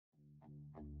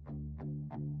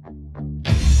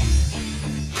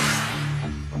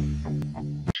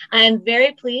I'm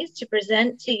very pleased to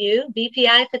present to you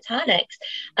VPIphotonics.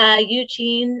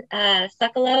 Eugene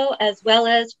Sokolov as well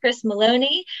as Chris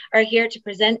Maloney are here to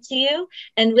present to you.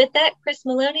 And with that, Chris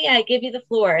Maloney, I give you the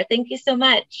floor. Thank you so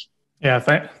much. Yeah,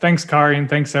 thanks, Kari, and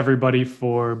thanks everybody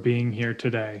for being here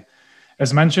today.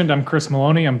 As mentioned, I'm Chris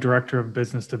Maloney. I'm Director of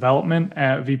Business Development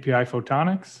at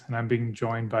VPIphotonics, and I'm being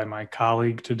joined by my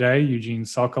colleague today, Eugene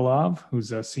Sokolov,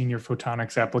 who's a Senior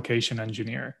Photonics Application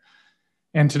Engineer.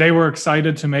 And today we're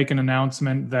excited to make an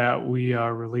announcement that we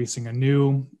are releasing a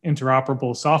new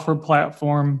interoperable software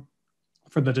platform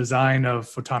for the design of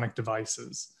photonic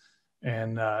devices.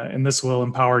 And this will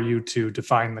empower you to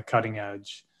define the cutting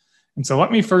edge. And so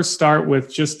let me first start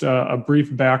with just a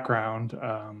brief background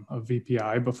of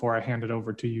VPI before I hand it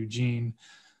over to Eugene.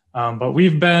 But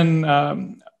we've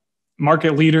been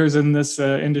market leaders in this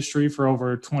industry for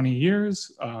over 20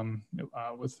 years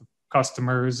with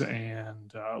customers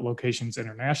and locations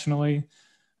internationally,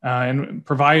 and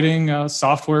providing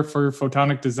software for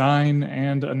photonic design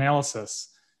and analysis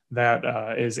that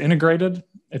is integrated,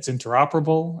 it's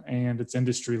interoperable, and it's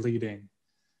industry leading.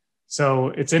 So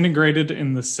it's integrated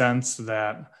in the sense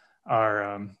that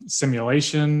our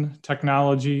simulation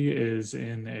technology is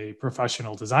in a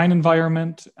professional design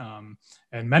environment,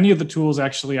 and many of the tools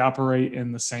actually operate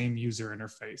in the same user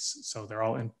interface. So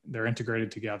they're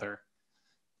integrated together.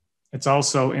 It's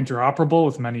also interoperable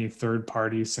with many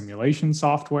third-party simulation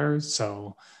softwares.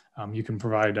 So you can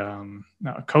provide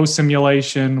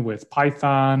co-simulation with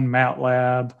Python,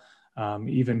 MATLAB,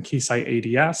 even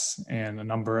Keysight ADS, and a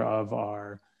number of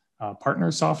our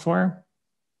partner software.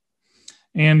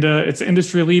 And it's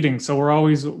industry leading. So we're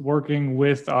always working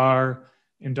with our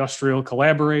industrial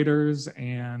collaborators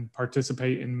and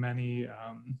participate in many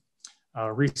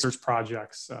research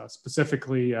projects.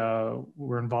 Specifically,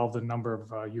 we're involved in a number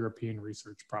of European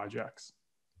research projects.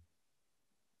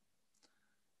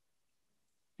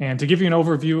 And to give you an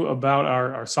overview about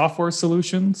our software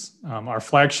solutions, our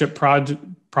flagship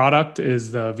product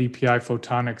is the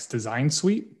VPIphotonics Design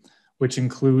Suite, which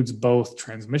includes both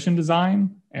transmission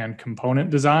design and component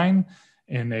design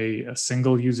in a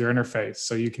single user interface.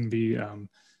 So you can be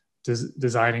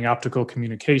designing optical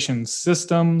communication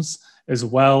systems as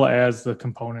well as the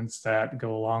components that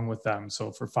go along with them.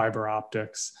 So for fiber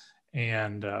optics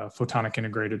and photonic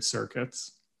integrated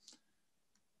circuits.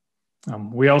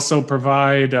 We also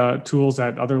provide tools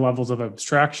at other levels of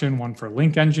abstraction, one for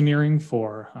link engineering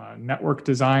for network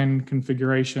design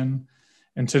configuration.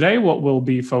 And today what we'll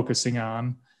be focusing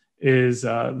on is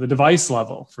the device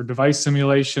level. For device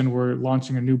simulation, we're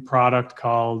launching a new product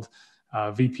called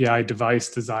VPI Device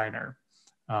Designer,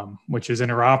 which is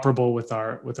interoperable with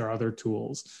our other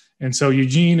tools. And so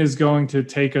Eugene is going to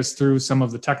take us through some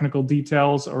of the technical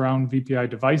details around VPI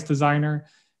Device Designer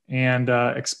and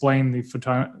explain the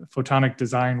photonic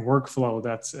design workflow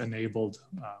that's enabled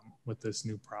with this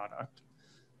new product.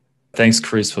 Thanks,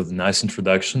 Chris, for the nice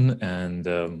introduction. And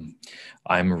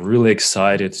I'm really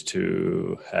excited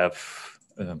to have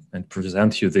and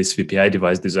present you this VPI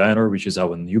Device Designer, which is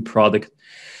our new product.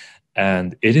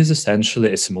 And it is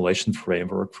essentially a simulation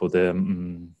framework for the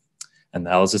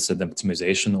analysis and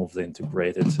optimization of the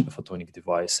integrated photonic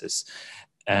devices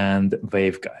and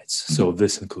waveguides. So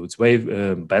this includes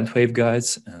band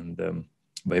waveguides and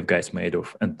waveguides made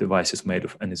of and devices made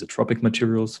of anisotropic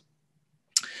materials.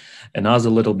 Another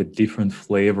little bit different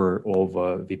flavor of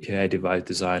VPI Device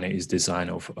Designer is design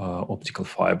of optical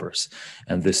fibers,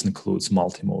 and this includes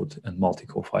multi-mode and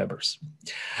multi-core fibers.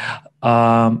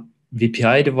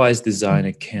 VPI Device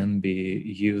Designer can be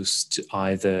used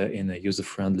either in a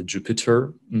user-friendly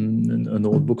Jupyter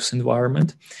notebooks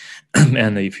environment,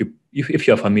 and if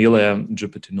you're familiar,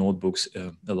 Jupyter notebooks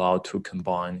allow to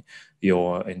combine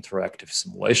your interactive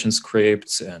simulation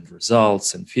scripts and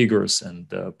results and figures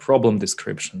and problem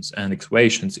descriptions and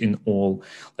equations in all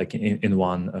like in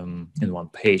one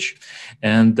page.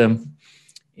 And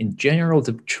in general,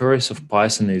 the choice of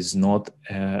Python is not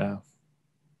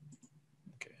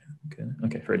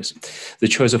Okay, here it is. The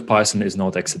choice of Python is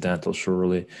not accidental,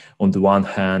 surely. On the one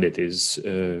hand, it is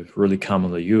really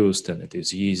commonly used and it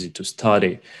is easy to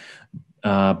study.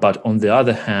 But on the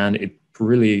other hand, it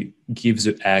really gives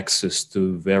you access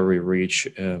to very rich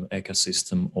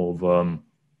ecosystem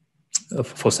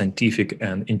for scientific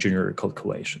and engineering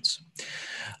calculations.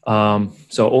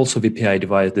 So also VPI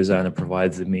Device Designer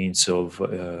provides the means of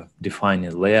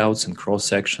defining layouts and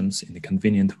cross-sections in a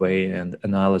convenient way and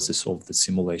analysis of the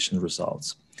simulation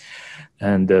results.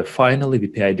 And finally,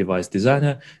 VPI Device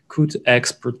Designer could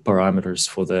export parameters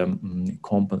for the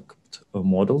compact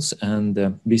models and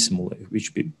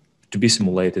to be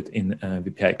simulated in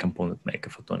VPI component maker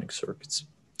photonic circuits.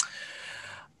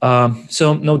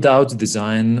 So no doubt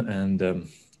design and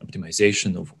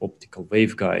optimization of optical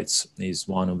waveguides is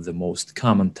one of the most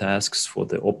common tasks for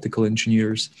the optical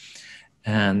engineers.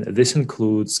 And this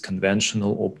includes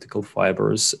conventional optical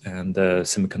fibers and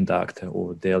semiconductor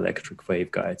or dielectric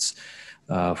waveguides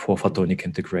for photonic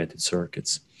integrated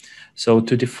circuits. So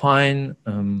to define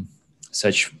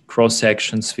such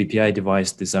cross-sections, VPI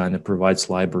device designer provides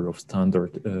library of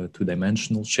standard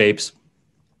two-dimensional shapes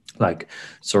like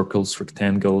circles,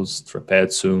 rectangles,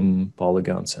 trapezium,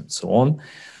 polygons, and so on.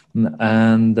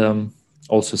 And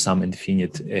also some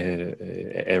infinite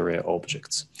area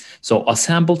objects. So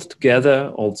assembled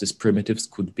together, all these primitives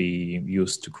could be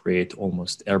used to create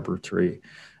almost arbitrary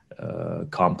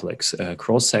complex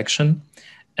cross-section.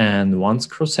 And once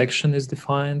cross-section is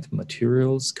defined,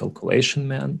 materials, calculation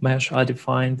mesh are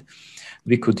defined,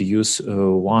 we could use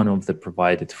one of the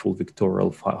provided full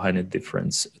vectorial finite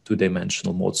difference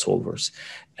two-dimensional mode solvers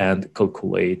and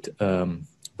calculate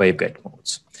waveguide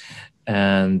modes.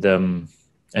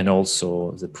 And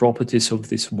also the properties of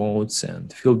these modes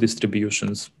and field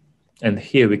distributions. And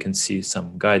here we can see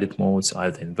some guided modes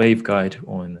either in waveguide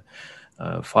or in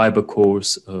fiber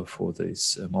cores for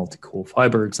this multi-core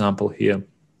fiber example here.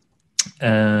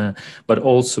 But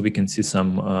also we can see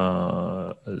some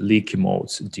leaky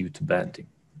modes due to bending.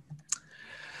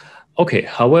 Okay,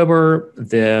 however,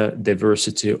 the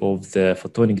diversity of the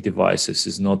photonic devices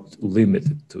is not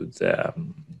limited to the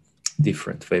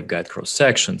different waveguide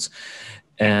cross-sections.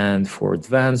 And for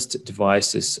advanced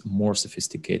devices, more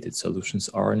sophisticated solutions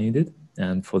are needed.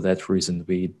 And for that reason,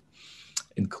 we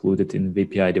included in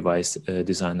VPI device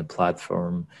designer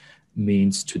platform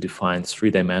means to define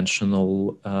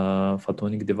three-dimensional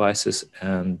photonic devices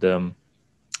and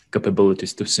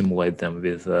capabilities to simulate them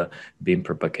with beam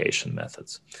propagation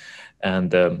methods.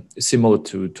 And similar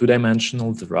to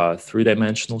two-dimensional, there are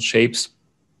three-dimensional shapes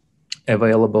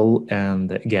available.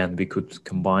 And again, we could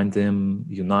combine them,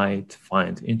 unite,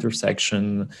 find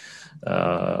intersection,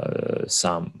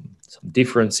 some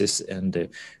differences, and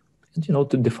you know,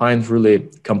 to define really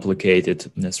complicated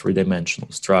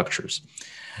three-dimensional structures.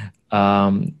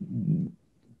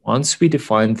 Once we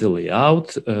define the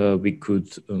layout, we could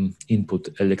input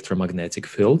electromagnetic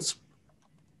fields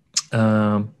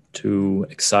to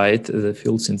excite the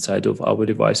fields inside of our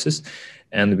devices.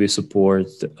 And we support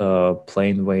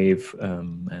plane wave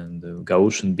and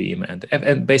Gaussian beam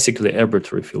and basically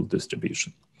arbitrary field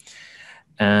distribution.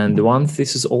 And once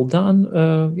this is all done,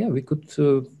 yeah, we could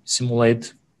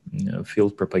simulate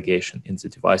field propagation in the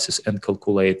devices and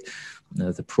calculate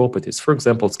the properties, for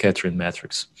example, scattering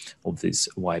matrix of this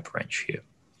wide range here.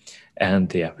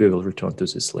 And yeah, we will return to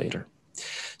this later.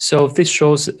 So this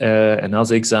shows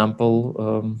another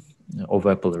example of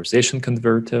a polarization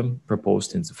converter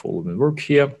proposed in the following work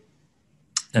here.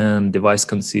 And device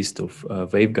consists of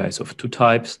waveguides of two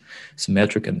types,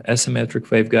 symmetric and asymmetric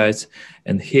waveguides.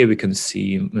 And here we can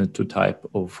see two types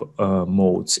of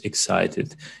modes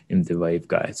excited in the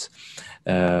waveguides.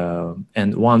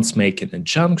 And once making a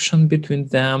junction between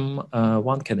them,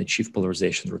 one can achieve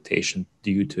polarization rotation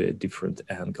due to a different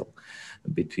angle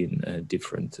between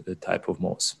different type of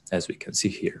modes, as we can see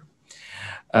here.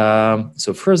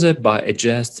 So further, by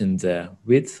adjusting the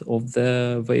width of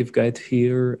the waveguide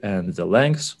here and the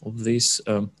length of this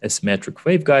asymmetric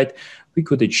waveguide, we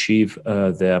could achieve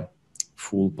the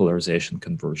full polarization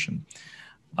conversion.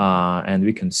 And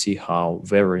we can see how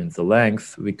varying the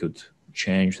length, we could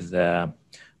change the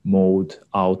mode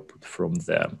output from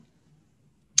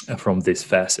this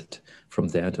facet, from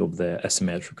the end of the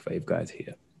asymmetric waveguide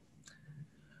here.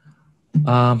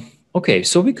 Okay,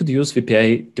 so we could use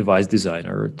VPI device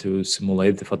designer to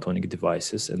simulate the photonic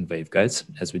devices and waveguides,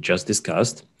 as we just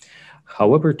discussed.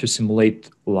 However, to simulate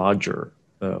larger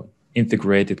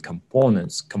integrated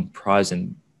components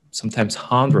comprising sometimes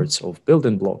hundreds of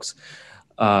building blocks,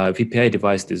 VPI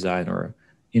device designer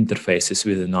interfaces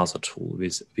with another tool,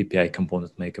 with VPI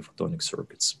component maker photonic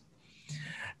circuits.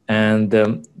 And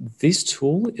this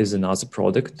tool is another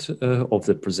product of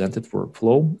the presented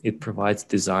workflow. It provides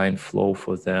design flow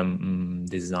for the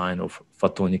design of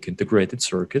photonic integrated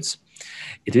circuits.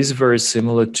 It is very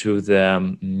similar to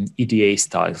the EDA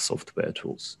style software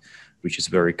tools, which is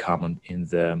very common in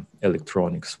the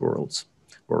electronics world.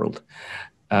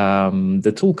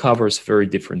 The tool covers very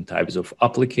different types of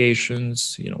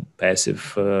applications, you know,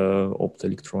 passive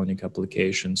optoelectronic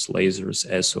applications, lasers,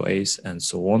 SOAs, and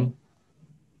so on.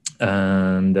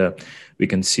 And we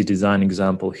can see design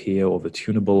example here of a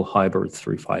tunable hybrid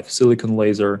 3.5 silicon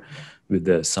laser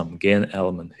with some gain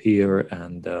element here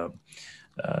and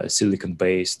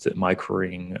silicon-based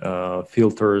microring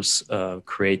filters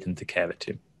creating the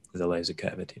cavity, the laser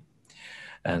cavity.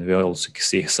 And we also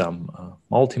see some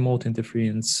multi-mode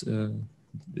interference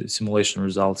simulation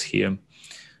results here,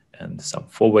 and some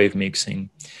four-wave mixing.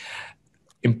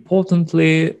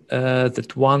 Importantly,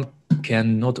 that one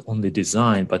can not only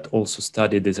design, but also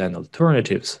study design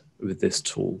alternatives with this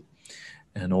tool,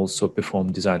 and also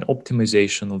perform design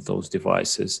optimization of those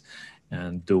devices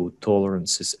and do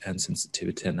tolerances and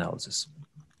sensitivity analysis.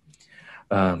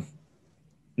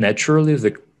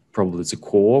 Naturally, probably the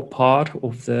core part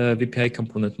of the VPI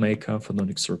component maker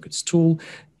photonic circuits tool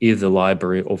is the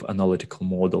library of analytical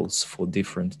models for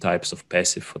different types of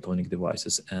passive photonic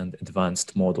devices and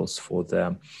advanced models for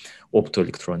the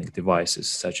optoelectronic devices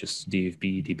such as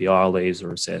DFB, DBR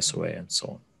lasers, SOA, and so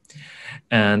on.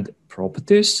 And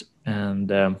properties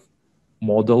and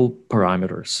model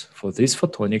parameters for these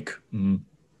photonic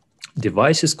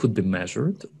devices could be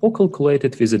measured or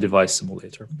calculated with a device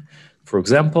simulator. For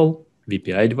example,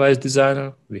 VPI device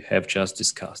designer we have just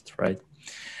discussed, right?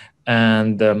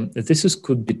 And this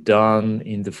could be done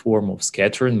in the form of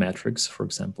scattering metrics, for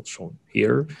example, shown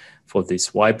here for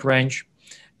this wide range,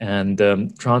 and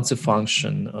transfer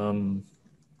function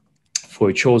for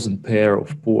a chosen pair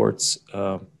of ports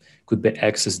could be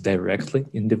accessed directly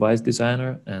in device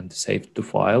designer and saved to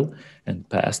file and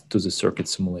passed to the circuit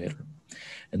simulator.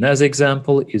 Another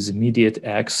example is immediate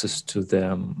access to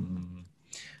the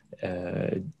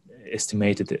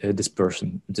estimated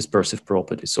dispersive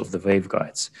properties of the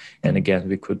waveguides. And again,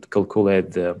 we could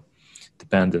calculate the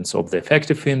dependence of the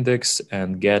effective index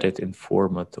and get it in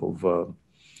format of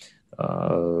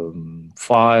a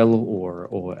file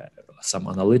or some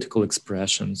analytical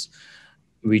expressions,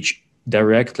 which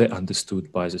directly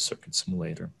understood by the circuit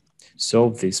simulator. So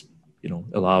this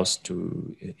allows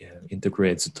to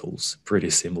integrate the tools pretty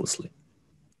seamlessly.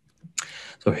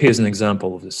 So here's an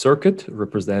example of the circuit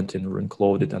representing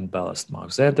ring-loaded unbalanced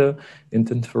Mach-Zehnder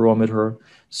interferometer.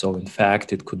 So in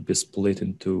fact, it could be split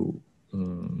into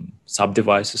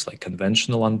sub-devices like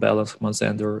conventional unbalanced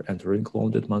Mach-Zehnder and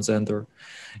ring-loaded Mach-Zehnder.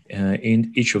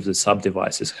 In each of the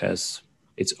sub-devices has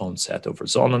its own set of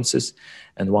resonances,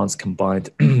 and once combined,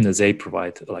 they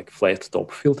provide like flat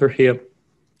top filter here.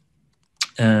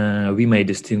 We may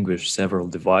distinguish several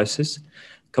devices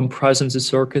comprising the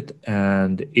circuit,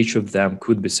 and each of them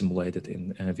could be simulated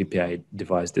in VPI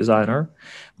device designer,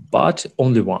 but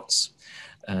only once.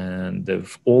 And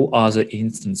all other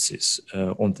instances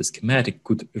on the schematic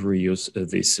could reuse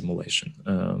these simulation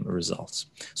results.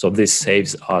 So this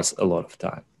saves us a lot of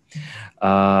time.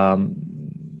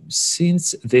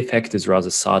 Since the effect is rather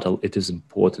subtle, it is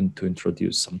important to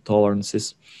introduce some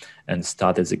tolerances and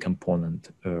study the component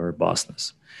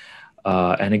robustness.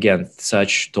 And again,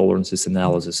 such tolerances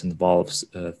analysis involves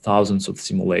thousands of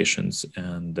simulations,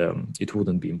 and it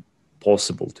wouldn't be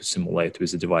possible to simulate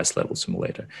with a device level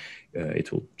simulator.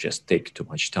 It will just take too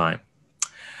much time.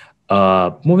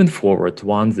 Moving forward,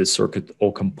 once the circuit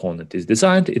or component is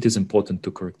designed, it is important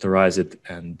to characterize it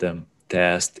and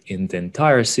test in the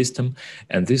entire system,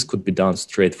 and this could be done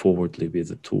straightforwardly with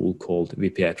a tool called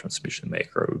VPI Transmission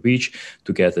Maker, which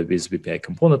together with VPI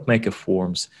Component Maker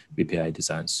forms VPI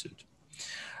Design Suite.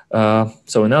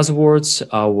 So in other words,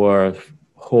 our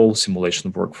whole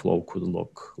simulation workflow could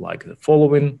look like the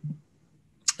following.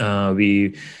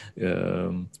 We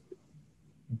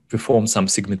perform some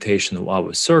segmentation of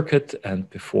our circuit and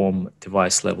perform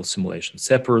device level simulation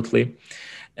separately.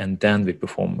 And then we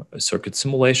perform a circuit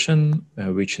simulation,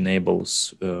 which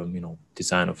enables,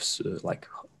 design of like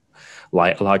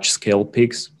large scale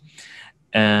PICs.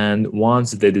 And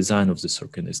once the design of the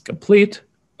circuit is complete,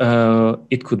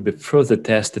 it could be further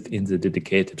tested in the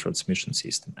dedicated transmission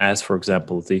system, as for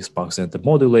example, this Mach-Zehnder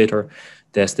modulator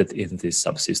tested in this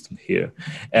subsystem here.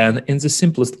 And in the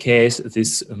simplest case,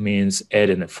 this means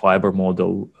adding a fiber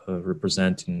model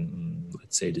representing,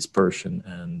 let's say, dispersion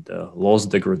and loss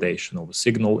degradation of a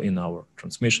signal in our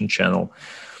transmission channel.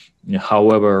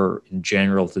 However, in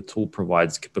general, the tool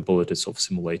provides capabilities of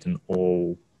simulating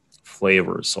all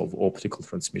flavors of optical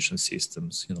transmission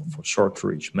systems, for short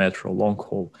reach, metro, long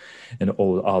haul, and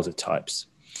all other types.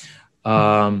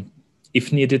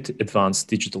 If needed, advanced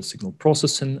digital signal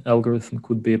processing algorithm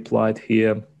could be applied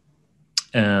here,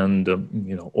 and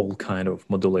all kind of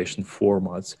modulation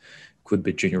formats could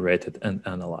be generated and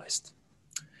analyzed.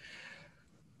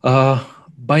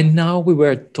 By now, we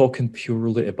were talking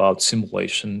purely about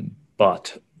simulation,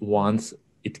 but once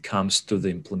it comes to the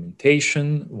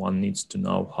implementation, one needs to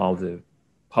know how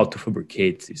to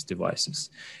fabricate these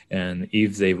devices and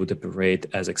if they would operate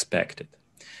as expected.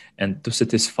 And to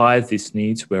satisfy these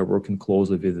needs, we are working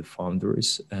closely with the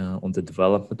foundries on the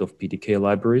development of PDK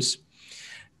libraries.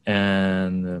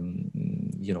 and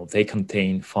they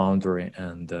contain foundry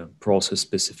and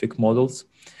process-specific models.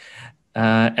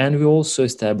 And we also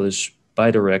establish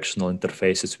bidirectional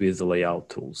interfaces with the layout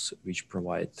tools, which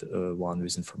provide one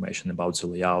with information about the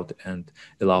layout and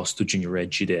allows to generate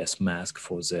GDS mask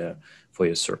for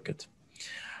your circuit.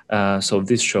 So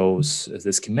this shows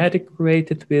the schematic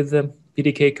created with the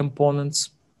PDK components,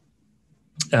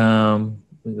 a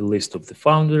list of the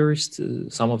foundries,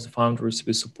 some of the foundries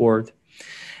we support,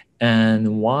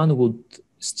 and one would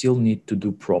still need to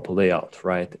do proper layout,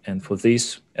 right? And for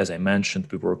this, as I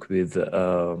mentioned, we work with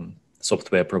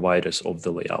software providers of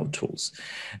the layout tools.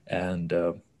 And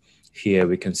here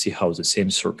we can see how the same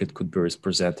circuit could be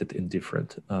represented in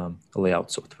different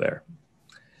layout software.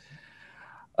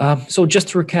 So just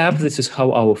to recap, this is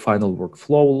how our final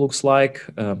workflow looks like,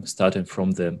 starting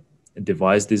from the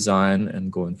device design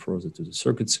and going further to the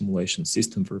circuit simulation,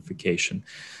 system verification,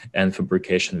 and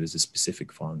fabrication with a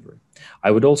specific foundry.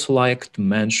 I would also like to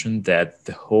mention that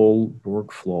the whole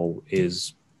workflow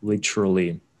is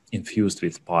literally infused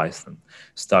with Python,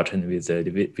 starting with the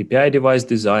VPI device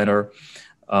designer,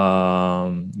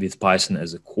 with Python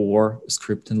as a core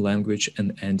scripting language,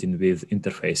 and ending with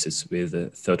interfaces with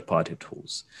third-party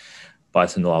tools.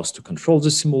 Python allows to control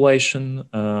the simulation,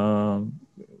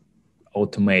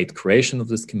 automate creation of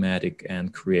the schematic,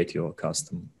 and create your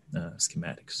custom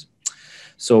schematics.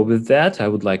 So with that, I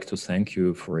would like to thank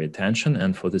you for your attention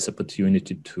and for this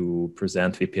opportunity to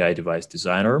present VPI Device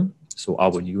Designer, so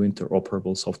our new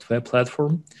interoperable software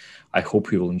platform. I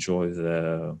hope you will enjoy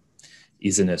the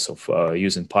easiness of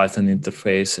using Python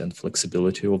interface and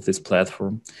flexibility of this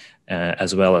platform,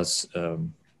 as well as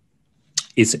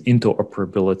its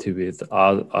interoperability with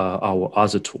our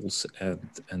other tools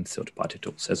and third-party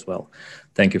tools as well.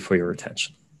 Thank you for your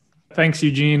attention. Thanks,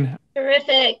 Eugene.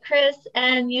 Terrific, Chris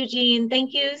and Eugene.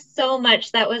 Thank you so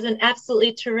much. That was an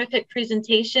absolutely terrific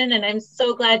presentation, and I'm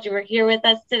so glad you were here with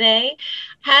us today.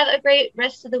 Have a great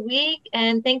rest of the week,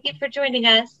 and thank you for joining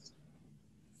us.